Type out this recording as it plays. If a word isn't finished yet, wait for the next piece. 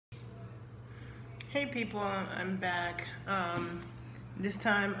Hey people, I'm back. This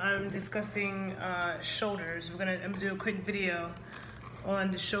time I'm discussing shoulders. I'm gonna do a quick video on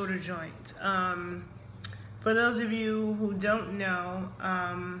the shoulder joint. For those of you who don't know,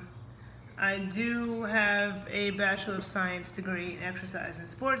 I do have a Bachelor of Science degree in Exercise and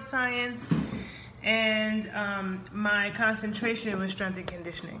Sports Science, and my concentration was strength and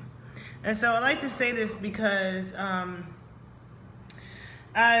conditioning. And so I like to say this because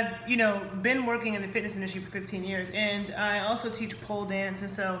I've, been working in the fitness industry for 15 years, and I also teach pole dance, and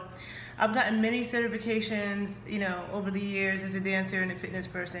so I've gotten many certifications, over the years as a dancer and a fitness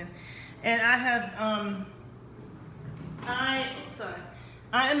person. And I have,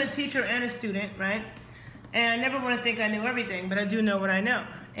 I am a teacher and a student, right? And I never want to think I knew everything, but I do know what I know.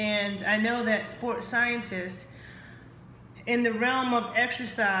 And I know that sports scientists, in the realm of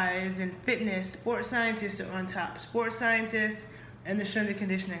exercise and fitness, sports scientists are on top. Sports scientists and the strength and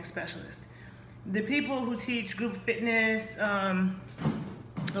conditioning specialist. The people who teach group fitness,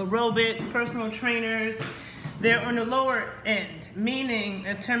 aerobics, personal trainers, they're on the lower end, meaning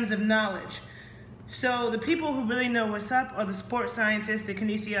in terms of knowledge. So the people who really know what's up are the sports scientists, the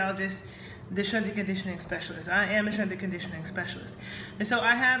kinesiologists, the strength and conditioning specialist. I am a strength and conditioning specialist. And so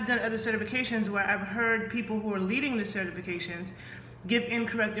I have done other certifications where I've heard people who are leading the certifications give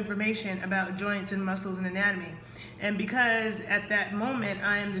incorrect information about joints and muscles and anatomy. And because at that moment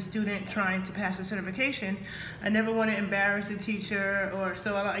I am the student trying to pass the certification, I never want to embarrass a teacher,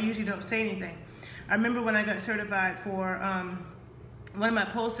 so I usually don't say anything. I remember when I got certified for one of my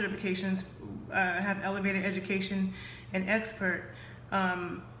pole certifications, I have elevated education and expert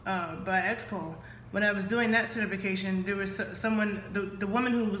by Expo. When I was doing that certification, there was someone, the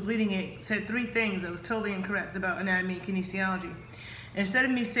woman who was leading it said 3 things that was totally incorrect about anatomy and kinesiology. Instead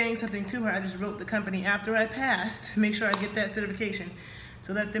of me saying something to her, I just wrote the company after I passed to make sure I get that certification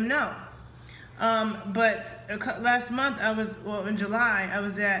to let them know. But last month, in July, I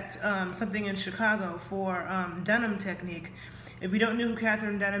was at something in Chicago for Dunham technique. If you don't know who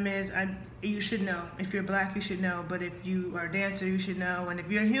Catherine Dunham is, you should know. If you're black, you should know. But if you are a dancer, you should know. And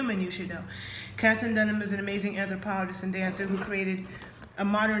if you're a human, you should know. Catherine Dunham is an amazing anthropologist and dancer who created a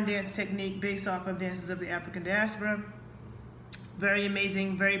modern dance technique based off of dances of the African diaspora. Very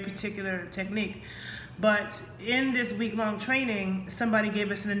amazing, very particular technique. But in this week-long training, somebody gave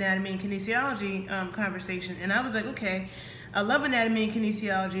us an anatomy and kinesiology conversation. And I was like, okay, I love anatomy and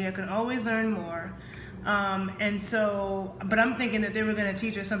kinesiology. I can always learn more. But I'm thinking that they were going to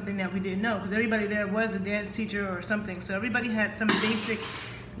teach us something that we didn't know, because everybody there was a dance teacher or something. So everybody had some basic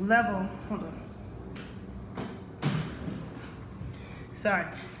level. Hold on. Sorry.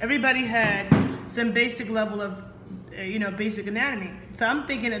 Everybody had some basic level of basic anatomy. So I'm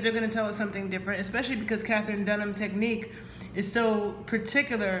thinking that they're going to tell us something different, especially because Catherine Dunham technique is so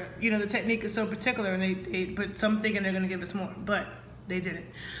particular. The technique is so particular, and so I'm thinking they're going to give us more, but they didn't.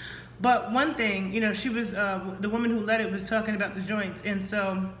 But one thing, she was, the woman who led it was talking about the joints, and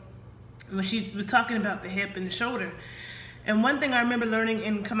so when she was talking about the hip and the shoulder, and one thing I remember learning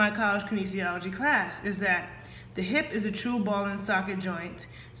in my college kinesiology class is that the hip is a true ball and socket joint,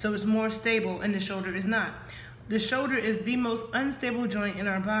 so it's more stable, and the shoulder is not. The shoulder is the most unstable joint in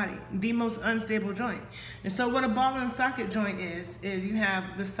our body, the most unstable joint. And so what a ball and socket joint is you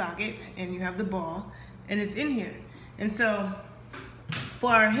have the socket and you have the ball, and it's in here. And so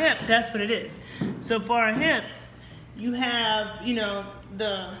for our hip, that's what it is. So for our hips, you have,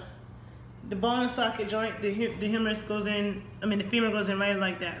 the ball and socket joint, the humerus goes in, the femur goes in right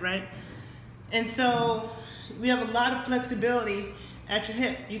like that, right? And so we have a lot of flexibility at your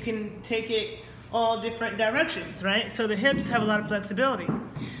hip. You can take it all different directions, right? So the hips have a lot of flexibility.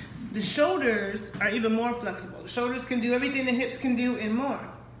 The shoulders are even more flexible. The shoulders can do everything the hips can do and more.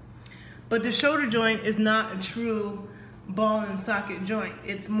 But the shoulder joint is not a true ball and socket joint.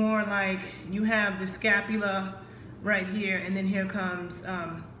 It's more like you have the scapula right here, and then here comes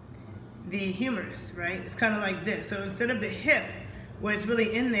the humerus, right? It's kind of like this. So instead of the hip, where it's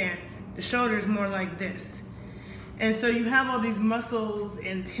really in there, the shoulder is more like this. And so you have all these muscles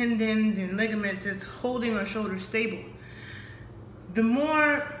and tendons and ligaments that's holding our shoulder stable. The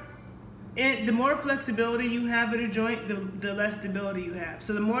more flexibility you have at a joint, the less stability you have.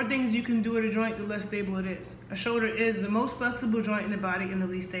 So the more things you can do at a joint, the less stable it is. A shoulder is the most flexible joint in the body and the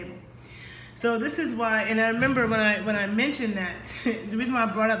least stable. So this is why, and I remember when I mentioned that, the reason why I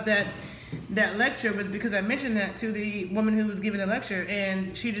brought up that lecture was because I mentioned that to the woman who was giving the lecture,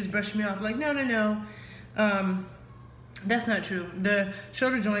 and she just brushed me off like, no. That's not true. The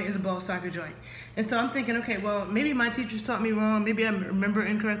shoulder joint is a ball socket joint. And so I'm thinking, okay, well, maybe my teachers taught me wrong. Maybe I remember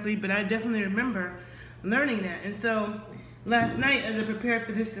incorrectly, but I definitely remember learning that. And so last night, as I prepared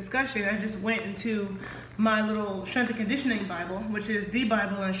for this discussion, I just went into my little strength and conditioning Bible, which is the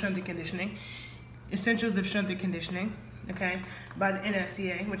Bible on strength and conditioning, Essentials of Strength and Conditioning, okay, by the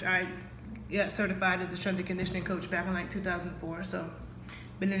NSCA, which I got certified as a strength and conditioning coach back in like 2004, so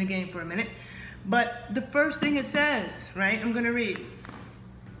been in the game for a minute. But the first thing it says, right, I'm going to read,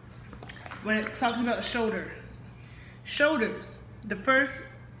 when it talks about shoulders. Shoulders, the first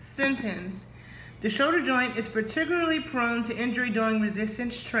sentence, the shoulder joint is particularly prone to injury during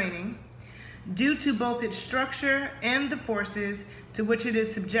resistance training due to both its structure and the forces to which it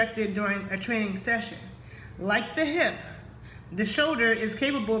is subjected during a training session. Like the hip, the shoulder is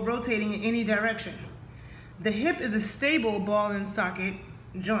capable of rotating in any direction. The hip is a stable ball and socket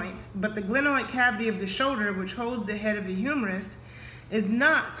joint, but the glenoid cavity of the shoulder, which holds the head of the humerus, is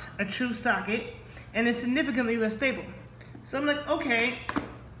not a true socket and is significantly less stable. So I'm like, okay,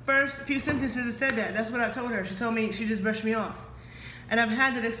 first few sentences it said that. That's what I told her. She told me, she just brushed me off. And I've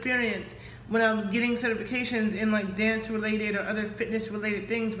had that experience when I was getting certifications in like dance related or other fitness related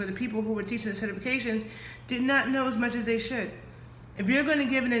things, where the people who were teaching the certifications did not know as much as they should. If you're going to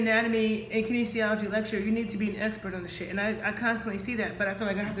give an anatomy and kinesiology lecture, you need to be an expert on the shit. And I constantly see that, but I feel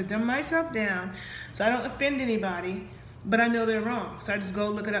like I have to dumb myself down so I don't offend anybody, but I know they're wrong. So I just go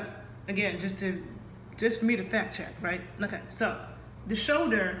look it up again, just for me to fact check, right? Okay, so the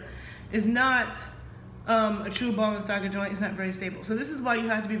shoulder is not a true ball and socket joint. It's not very stable. So this is why you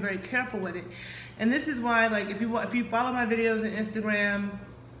have to be very careful with it. And this is why, like, if you follow my videos on Instagram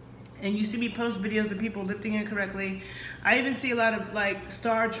and you see me post videos of people lifting incorrectly, I even see a lot of like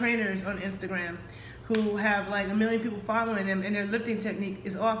star trainers on Instagram who have like 1 million people following them, and their lifting technique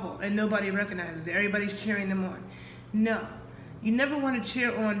is awful and nobody recognizes it. Everybody's cheering them on. No, you never want to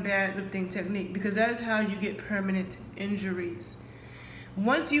cheer on bad lifting technique, because that is how you get permanent injuries.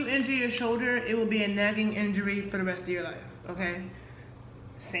 Once you injure your shoulder, it will be a nagging injury for the rest of your life, okay?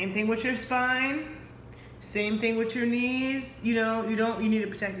 Same thing with your spine, same thing with your knees. You know, you need to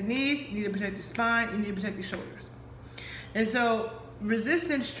protect your knees, you need to protect your spine, you need to protect your shoulders. And so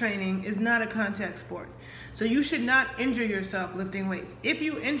resistance training is not a contact sport. So you should not injure yourself lifting weights. If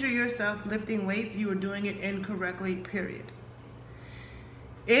you injure yourself lifting weights, you are doing it incorrectly, period.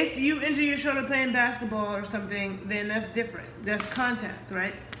 If you injure your shoulder playing basketball or something, then that's different. That's contact,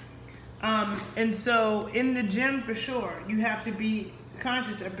 right? And so in the gym, for sure, you have to be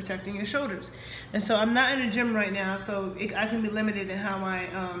conscious of protecting your shoulders. And so I'm not in a gym right now, so I can be limited in how I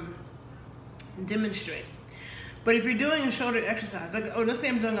demonstrate. But if you're doing a shoulder exercise, like, let's say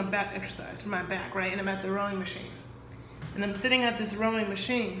I'm doing a back exercise for my back, right? And I'm at the rowing machine. And I'm sitting at this rowing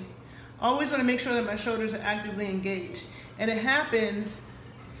machine. I always want to make sure that my shoulders are actively engaged. And it happens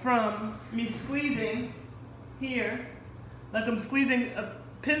from me squeezing here, like I'm squeezing a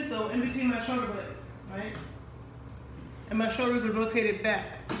pencil in between my shoulder blades, right? And my shoulders are rotated back.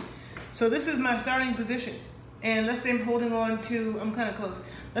 So this is my starting position. And let's say I'm holding on to, I'm kind of close.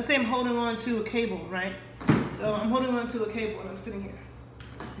 Let's say I'm holding on to a cable, right? So I'm holding on to a cable and I'm sitting here.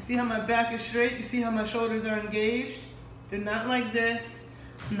 You see how my back is straight? You see how my shoulders are engaged? They're not like this.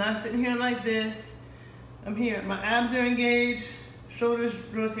 I'm not sitting here like this. I'm here. My abs are engaged. Shoulders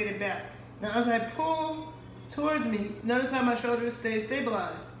rotated back. Now as I pull towards me, notice how my shoulders stay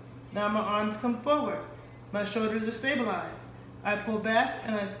stabilized. Now my arms come forward. My shoulders are stabilized. I pull back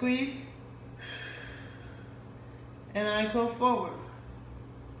and I squeeze. And I go forward.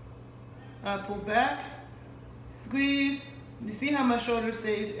 I pull back, squeeze. You see how my shoulder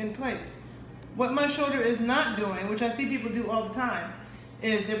stays in place. What my shoulder is not doing, which I see people do all the time,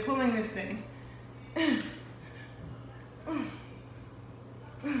 is they're pulling this thing.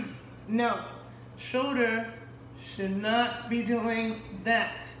 No, shoulder should not be doing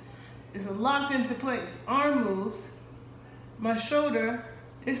that. It's locked into place. Arm moves, my shoulder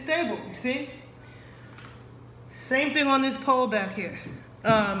is stable, you see? Same thing on this pole back here.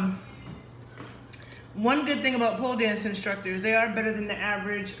 One good thing about pole dance instructors, they are better than the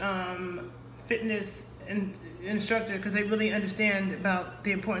average fitness instructor, because they really understand about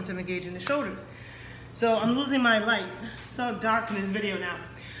the importance of engaging the shoulders. So I'm losing my light. It's all dark in this video now.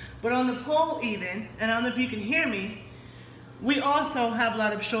 But on the pole even, and I don't know if you can hear me, we also have a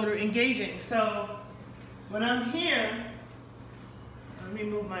lot of shoulder engaging. So when I'm here, let me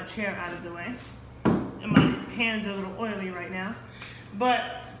move my chair out of the way. And my hands are a little oily right now.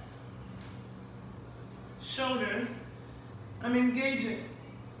 But shoulders, I'm engaging.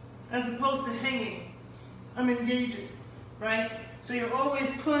 As opposed to hanging, I'm engaging, right? So you're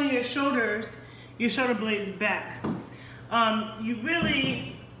always pulling your shoulder blades back. You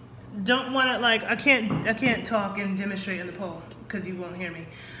really don't want to, like, I can't talk and demonstrate on the pole because you won't hear me.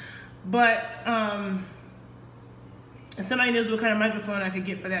 But If somebody knows what kind of microphone I could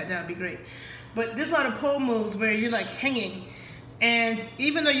get for that, that'd be great. But there's a lot of pole moves where you're like hanging, and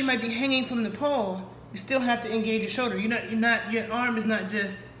even though you might be hanging from the pole, you still have to engage your shoulder. Your arm is not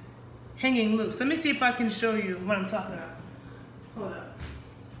just hanging loose. Let me see if I can show you what I'm talking about. Hold up.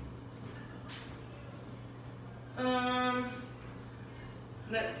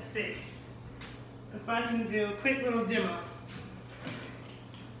 Let's see if I can do a quick little demo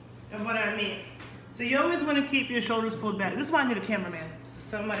of what I mean. So you always want to keep your shoulders pulled back. This is why I need a cameraman,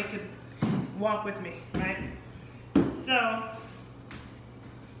 so somebody could walk with me, right? So,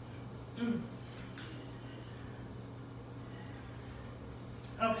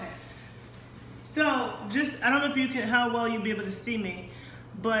 okay. So just, I don't know if you can, how well you'll be able to see me,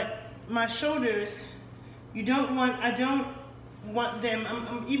 but my shoulders, I don't want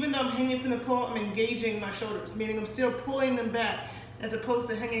them, even though I'm hanging from the pole, I'm engaging my shoulders, meaning I'm still pulling them back as opposed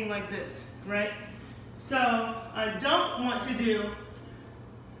to hanging like this, right? So I don't want to do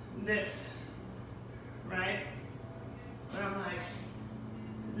this, right? But I'm like,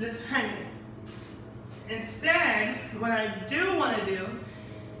 just hanging. Instead, what I do want to do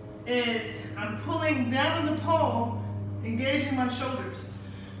is I'm pulling down on the pole, engaging my shoulders.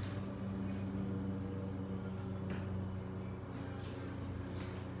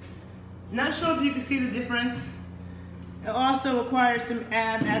 Not sure if you can see the difference. It also requires some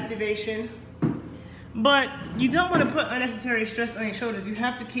ab activation. But you don't want to put unnecessary stress on your shoulders. You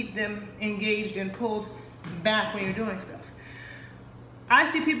have to keep them engaged and pulled back when you're doing stuff. I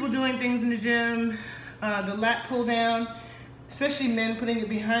see people doing things in the gym, the lat pull down, especially men putting it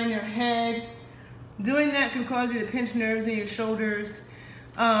behind their head. Doing that can cause you to pinch nerves in your shoulders.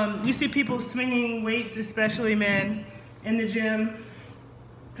 You see people swinging weights, especially men, in the gym.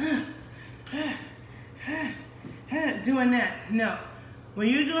 Doing that, no. When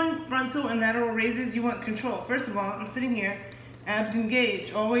you're doing frontal and lateral raises, you want control. First of all, I'm sitting here, abs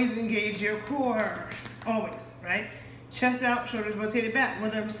engaged. Always engage your core, always, right? Chest out, shoulders rotated back,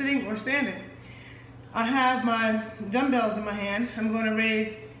 whether I'm sitting or standing. I have my dumbbells in my hand. I'm going to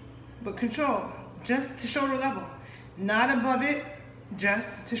raise, but control, just to shoulder level. Not above it,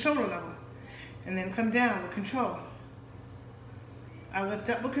 just to shoulder level. And then come down with control. I lift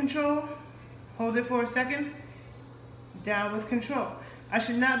up with control, hold it for a second, down with control. I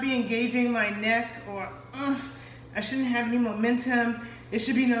should not be engaging my neck or I shouldn't have any momentum. It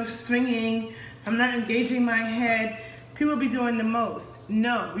should be no swinging. I'm not engaging my head. People be doing the most.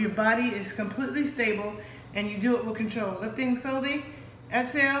 No, your body is completely stable and you do it with control. Lifting slowly,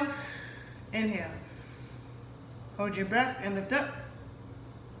 exhale, inhale. Hold your breath and lift up.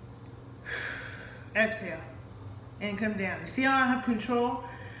 Exhale and come down. You see how I have control?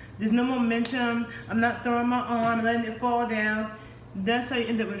 There's no momentum. I'm not throwing my arm, letting it fall down. That's how you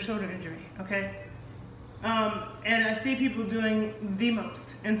end up with a shoulder injury, okay? And I see people doing the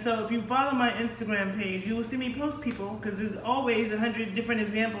most. And so if you follow my Instagram page, you will see me post people, because there's always 100 different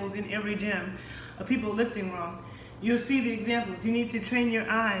examples in every gym of people lifting wrong. You'll see the examples. You need to train your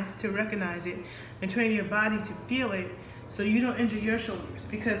eyes to recognize it and train your body to feel it so you don't injure your shoulders,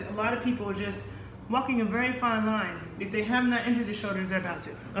 because a lot of people are just walking a very fine line. If they have not injured their shoulders, they're about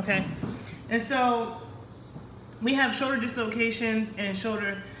to, okay? And so we have shoulder dislocations and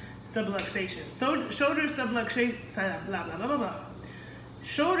shoulder subluxations. So shoulder subluxations, blah, blah, blah, blah, blah.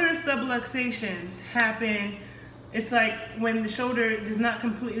 Shoulder subluxations happen, it's like when the shoulder does not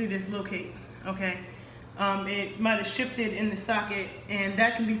completely dislocate, okay? It might have shifted in the socket, and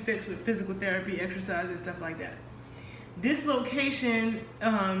that can be fixed with physical therapy, exercise, and stuff like that. Dislocation,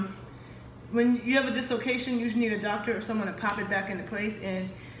 when you have a dislocation, you usually need a doctor or someone to pop it back into place. And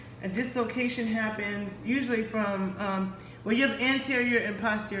a dislocation happens usually from, well, you have anterior and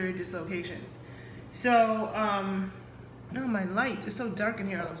posterior dislocations. So, no, my light is so dark in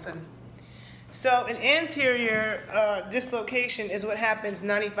here all of a sudden. So an anterior dislocation is what happens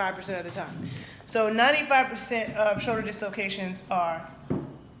 95% of the time. So 95% of shoulder dislocations are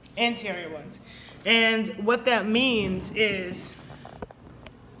anterior ones. And what that means is,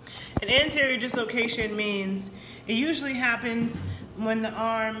 an anterior dislocation means it usually happens when the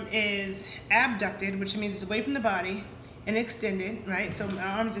arm is abducted, which means it's away from the body, and extended, right? So my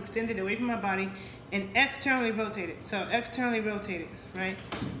arm is extended away from my body and externally rotated. So externally rotated, right?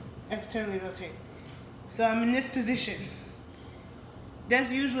 Externally rotated. So I'm in this position.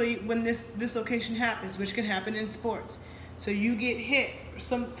 That's usually when this dislocation happens, which can happen in sports. So you get hit,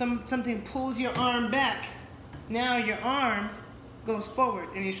 something pulls your arm back. Now your arm goes forward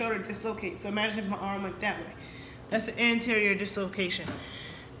and your shoulder dislocates. So imagine if my arm went that way. That's an anterior dislocation.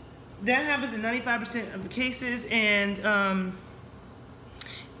 That happens in 95% of the cases, and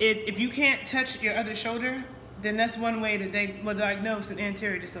if you can't touch your other shoulder, then that's one way that they will diagnose an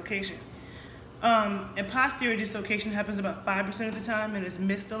anterior dislocation. A posterior dislocation happens about 5% of the time and is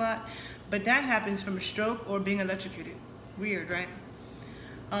missed a lot, but that happens from a stroke or being electrocuted. Weird, right?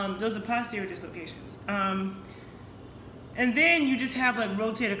 Those are posterior dislocations. And then you just have like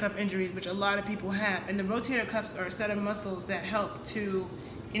rotator cuff injuries, which a lot of people have. And the rotator cuffs are a set of muscles that help to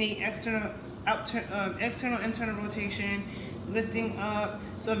any external, internal rotation, lifting up.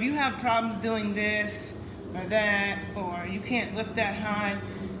 So if you have problems doing this or that, or you can't lift that high,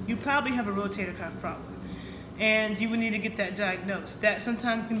 you probably have a rotator cuff problem. And you would need to get that diagnosed. That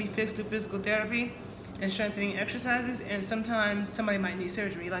sometimes can be fixed with physical therapy and strengthening exercises, and sometimes somebody might need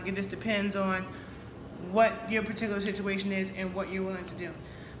surgery. Like, it just depends on what your particular situation is and what you're willing to do.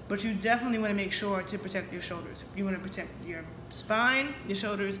 But you definitely want to make sure to protect your shoulders. You want to protect your spine, your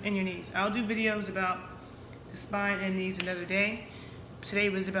shoulders, and your knees. I'll do videos about the spine and knees another day. Today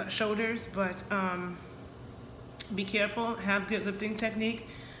was about shoulders, but be careful, have good lifting technique.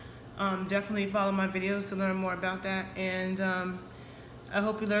 Definitely follow my videos to learn more about that. And I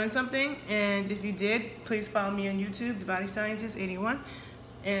hope you learned something. And if you did, please follow me on YouTube, The Body Scientist 81,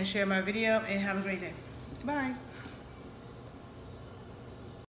 and share my video, and have a great day. Bye.